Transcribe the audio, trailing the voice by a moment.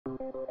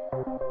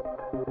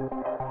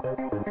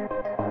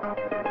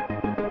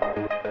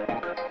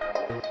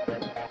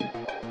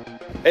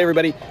Hey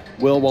everybody,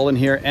 Will Wallen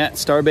here at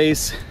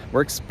Starbase.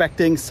 We're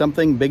expecting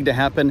something big to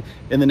happen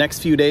in the next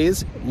few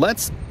days.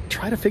 Let's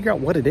try to figure out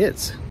what it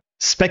is.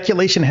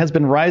 Speculation has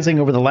been rising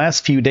over the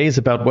last few days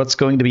about what's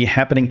going to be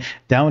happening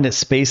down at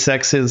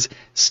SpaceX's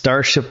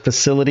Starship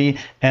facility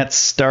at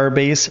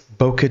Starbase,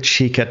 Boca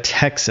Chica,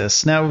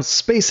 Texas. Now,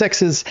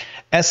 SpaceX's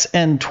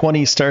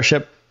SN20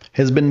 Starship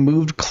has been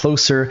moved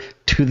closer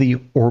to the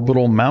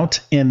orbital mount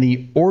and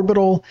the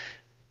orbital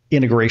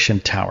integration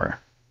tower.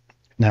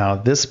 Now,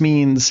 this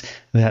means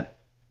that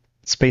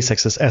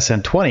SpaceX's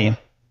SN20,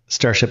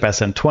 Starship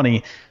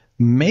SN20,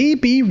 may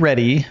be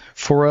ready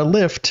for a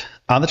lift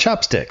on the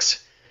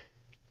chopsticks.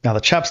 Now,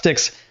 the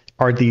chopsticks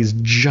are these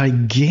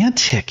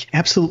gigantic,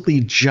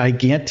 absolutely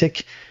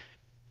gigantic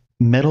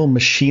metal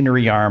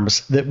machinery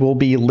arms that will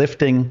be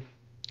lifting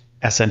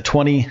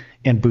SN20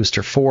 and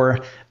Booster 4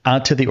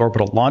 onto the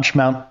orbital launch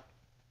mount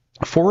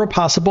for a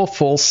possible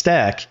full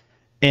stack.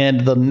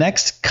 And the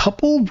next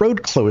couple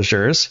road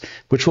closures,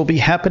 which will be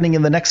happening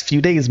in the next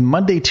few days,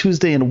 Monday,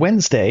 Tuesday, and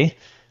Wednesday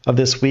of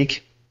this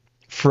week,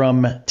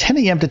 from 10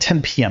 a.m. to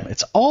 10 p.m.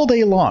 It's all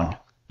day long,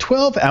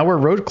 12-hour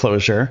road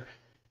closure.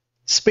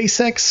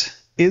 SpaceX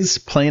is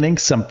planning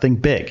something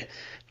big.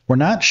 We're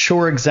not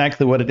sure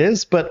exactly what it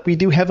is, but we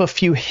do have a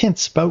few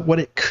hints about what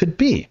it could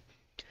be.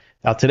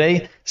 Now,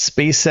 today,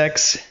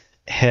 SpaceX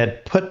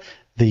had put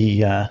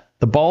the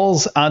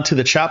balls onto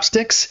the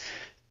chopsticks,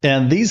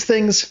 and these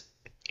things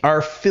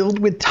are filled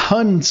with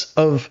tons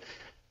of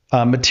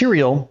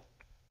material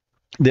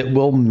that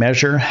will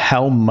measure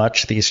how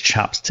much these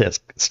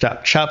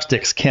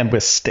chopsticks can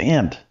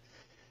withstand.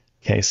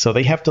 Okay, so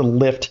they have to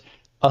lift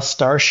a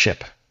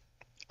Starship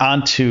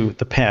onto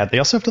the pad. They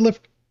also have to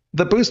lift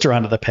the booster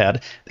onto the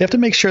pad. They have to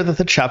make sure that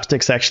the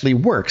chopsticks actually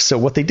work. So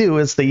what they do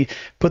is they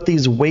put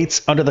these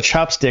weights under the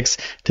chopsticks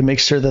to make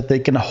sure that they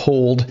can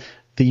hold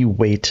the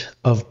weight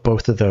of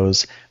both of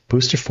those,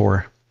 Booster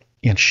 4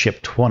 and Ship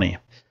 20.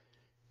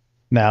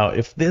 Now,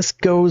 if this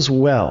goes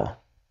well,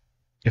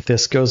 if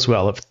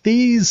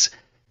these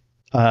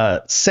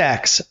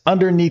sacks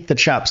underneath the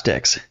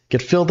chopsticks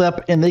get filled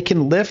up and they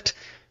can lift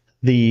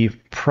the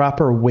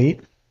proper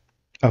weight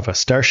of a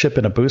Starship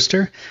and a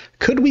booster,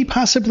 could we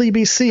possibly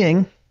be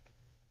seeing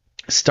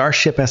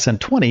Starship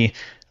SN20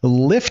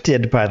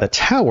 lifted by the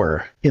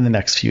tower in the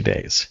next few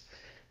days?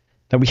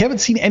 Now, we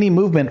haven't seen any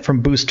movement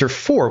from Booster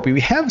 4, but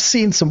we have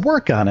seen some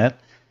work on it,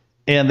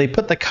 and they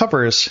put the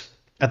covers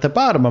at the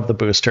bottom of the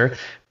booster,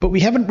 but we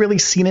haven't really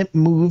seen it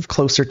move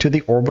closer to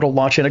the orbital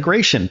launch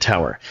integration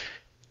tower.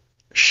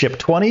 Ship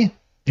 20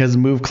 has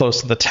moved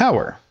close to the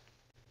tower.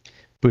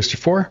 Booster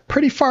 4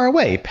 pretty far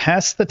away,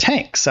 past the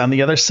tanks on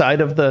the other side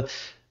of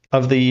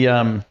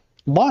the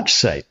launch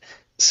site.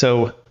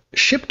 So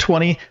Ship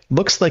 20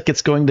 looks like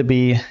it's going to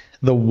be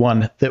the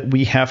one that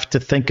we have to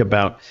think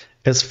about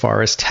as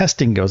far as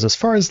testing goes, as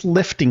far as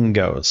lifting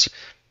goes.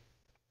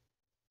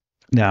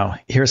 Now,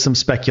 here's some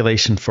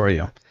speculation for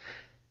you.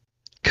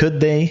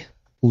 Could they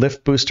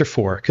lift Booster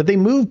 4? Could they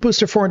move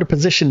Booster 4 into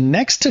position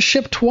next to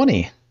Ship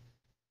 20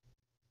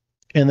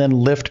 and then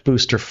lift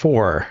Booster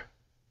 4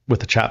 with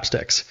the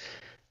chopsticks?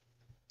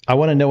 I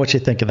want to know what you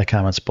think in the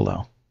comments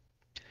below.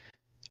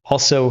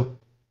 Also,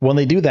 when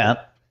they do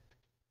that,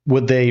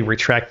 would they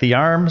retract the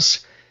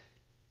arms,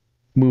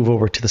 move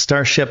over to the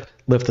Starship,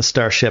 lift the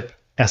Starship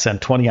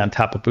SN20 on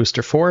top of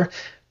Booster 4,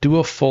 do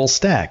a full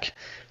stack?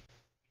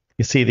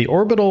 You see, the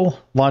orbital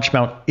launch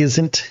mount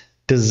isn't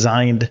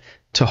designed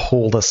to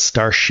hold a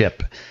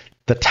Starship,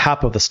 the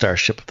top of the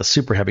Starship, the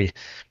Super Heavy.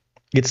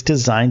 It's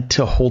designed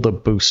to hold a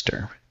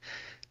booster.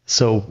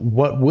 So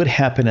what would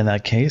happen in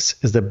that case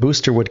is the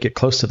booster would get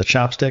close to the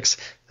chopsticks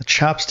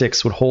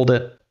would hold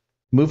it,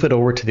 move it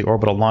over to the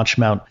orbital launch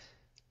mount,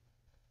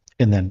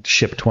 and then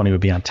Ship 20 would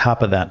be on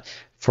top of that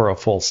for a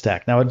full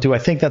stack. Now, do I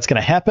think that's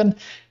going to happen?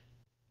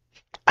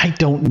 I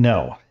don't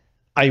know.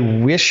 I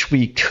wish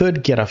we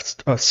could get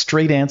a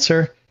straight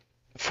answer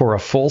for a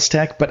full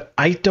stack, but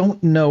I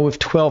don't know if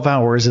 12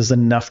 hours is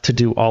enough to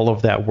do all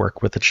of that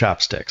work with the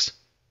chopsticks.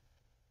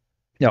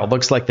 Now, it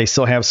looks like they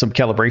still have some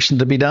calibration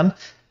to be done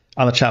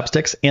on the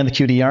chopsticks and the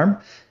QD arm.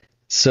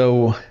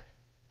 So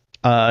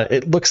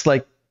it looks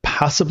like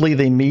possibly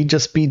they may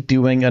just be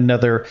doing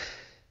another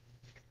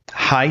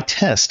high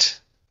test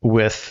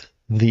with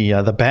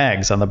the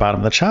bags on the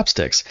bottom of the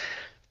chopsticks,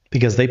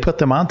 because they put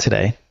them on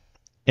today,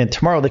 and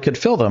tomorrow they could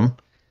fill them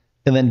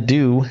and then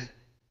do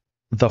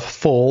the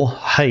full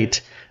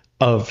height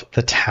of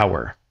the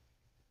tower.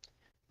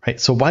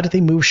 Right? So why did they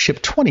move Ship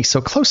 20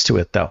 so close to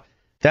it, though?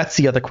 That's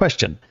the other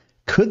question.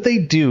 Could they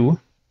do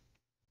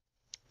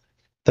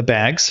the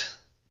bags,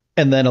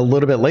 and then a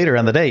little bit later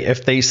on the day,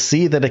 if they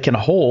see that it can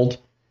hold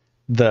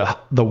the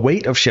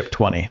weight of Ship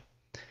 20,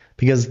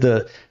 because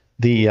the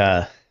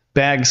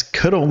bags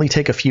could only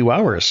take a few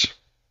hours.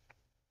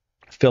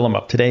 Fill them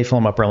up today, fill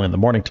them up early in the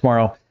morning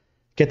tomorrow,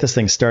 get this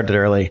thing started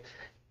early,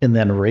 and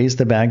then raise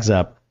the bags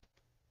up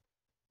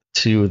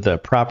to the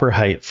proper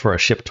height for a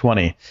Ship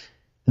 20,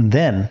 and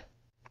then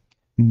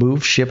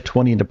move Ship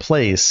 20 into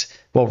place.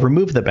 Well,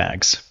 remove the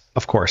bags,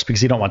 of course,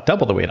 because you don't want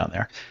double the weight on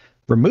there.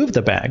 Remove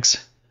the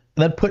bags,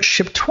 and then put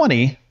Ship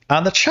 20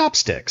 on the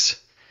chopsticks.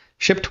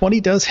 Ship 20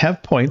 does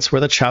have points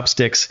where the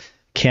chopsticks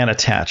can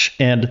attach,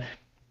 and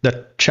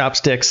the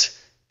chopsticks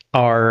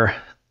are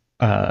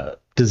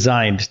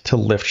designed to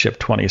lift Ship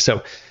 20.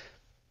 So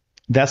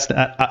that's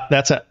not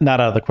out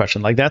of the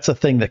question. Like, that's a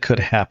thing that could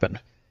happen.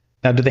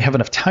 Now, do they have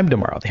enough time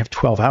tomorrow? They have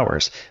 12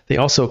 hours. They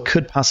also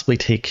could possibly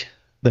take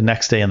the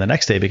next day and the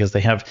next day because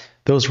they have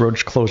those road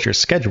closures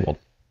scheduled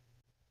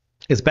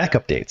as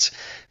backup dates.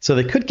 So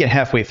they could get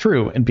halfway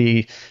through and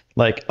be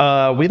like,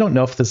 we don't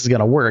know if this is going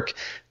to work.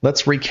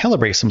 Let's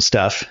recalibrate some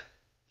stuff.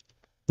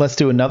 Let's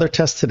do another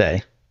test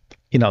today.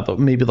 You know,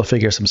 maybe they'll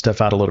figure some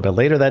stuff out a little bit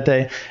later that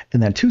day.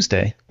 And then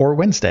Tuesday or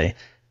Wednesday,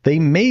 they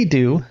may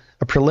do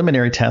a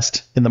preliminary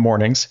test in the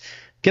mornings,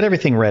 get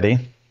everything ready,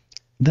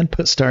 then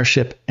put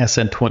Starship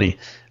SN20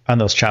 on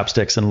those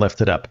chopsticks and lift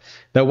it up.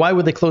 Now, why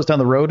would they close down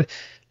the road?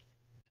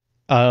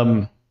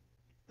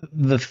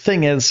 The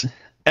thing is,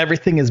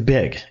 everything is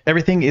big.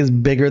 Everything is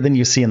bigger than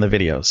you see in the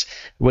videos.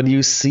 When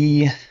you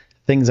see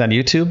things on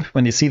YouTube,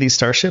 when you see these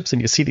starships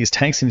and you see these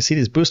tanks and you see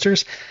these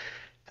boosters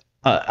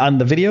on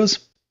the videos,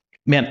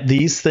 man,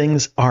 these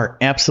things are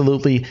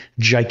absolutely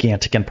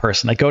gigantic in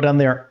person. I go down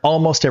there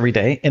almost every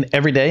day, and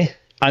every day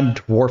I'm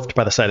dwarfed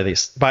by the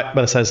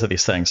size of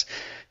these things.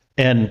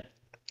 And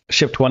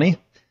Ship 20,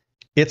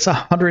 it's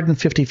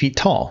 150 feet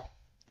tall.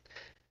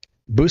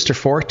 Booster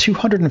 4,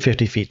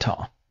 250 feet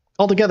tall.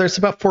 Altogether, it's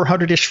about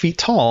 400-ish feet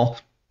tall.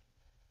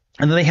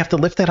 And then they have to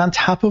lift that on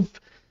top of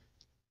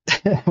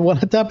one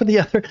on top of the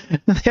other.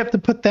 And they have to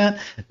put that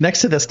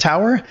next to this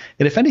tower.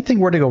 And if anything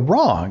were to go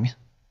wrong,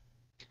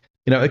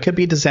 you know, it could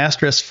be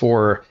disastrous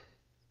for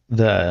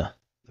the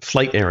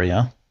flight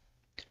area.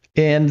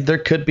 And there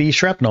could be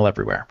shrapnel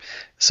everywhere.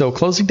 So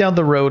closing down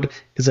the road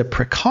is a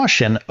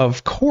precaution,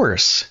 of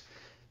course,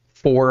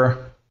 for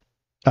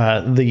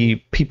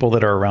the people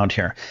that are around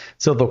here.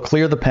 So they'll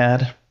clear the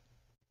pad.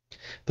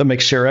 They'll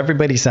make sure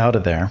everybody's out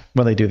of there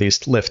when they do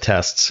these lift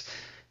tests.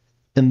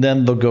 And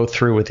then they'll go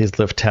through with these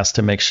lift tests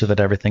to make sure that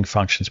everything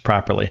functions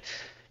properly.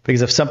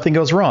 Because if something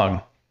goes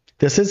wrong,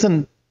 this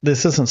isn't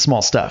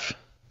small stuff.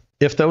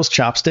 If those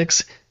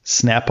chopsticks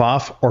snap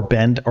off or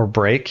bend or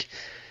break,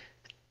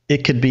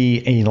 it could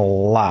be a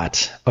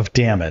lot of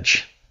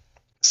damage.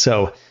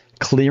 So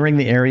clearing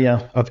the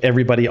area of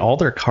everybody, all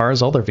their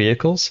cars, all their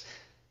vehicles,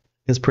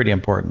 is pretty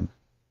important.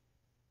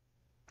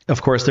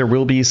 Of course, there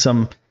will be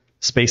some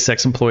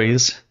SpaceX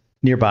employees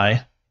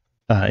nearby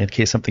in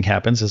case something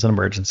happens as an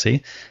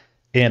emergency.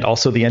 And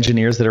also the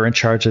engineers that are in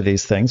charge of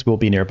these things will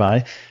be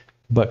nearby.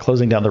 But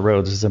closing down the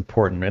roads is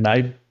important. And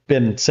I've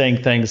been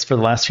saying things for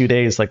the last few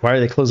days, like, why are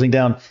they closing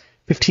down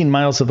 15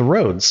 miles of the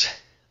roads?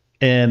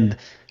 And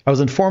I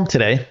was informed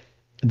today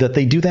that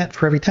they do that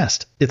for every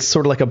test. It's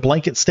sort of like a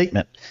blanket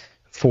statement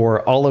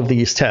for all of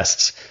these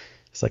tests.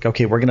 It's like,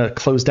 okay, we're going to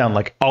close down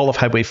like all of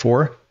Highway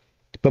 4.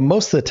 But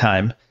most of the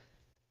time,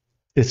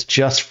 it's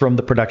just from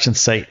the production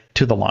site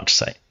to the launch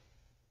site.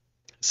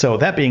 So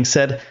that being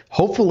said,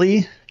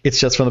 hopefully it's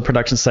just from the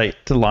production site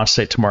to the launch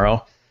site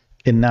tomorrow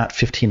and not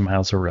 15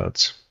 miles of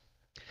roads.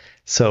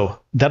 So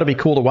that'll be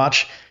cool to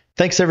watch.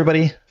 Thanks,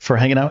 everybody, for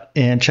hanging out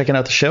and checking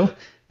out the show.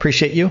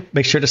 Appreciate you.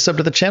 Make sure to sub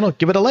to the channel.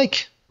 Give it a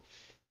like.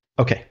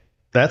 Okay,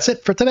 that's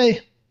it for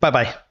today.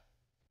 Bye-bye.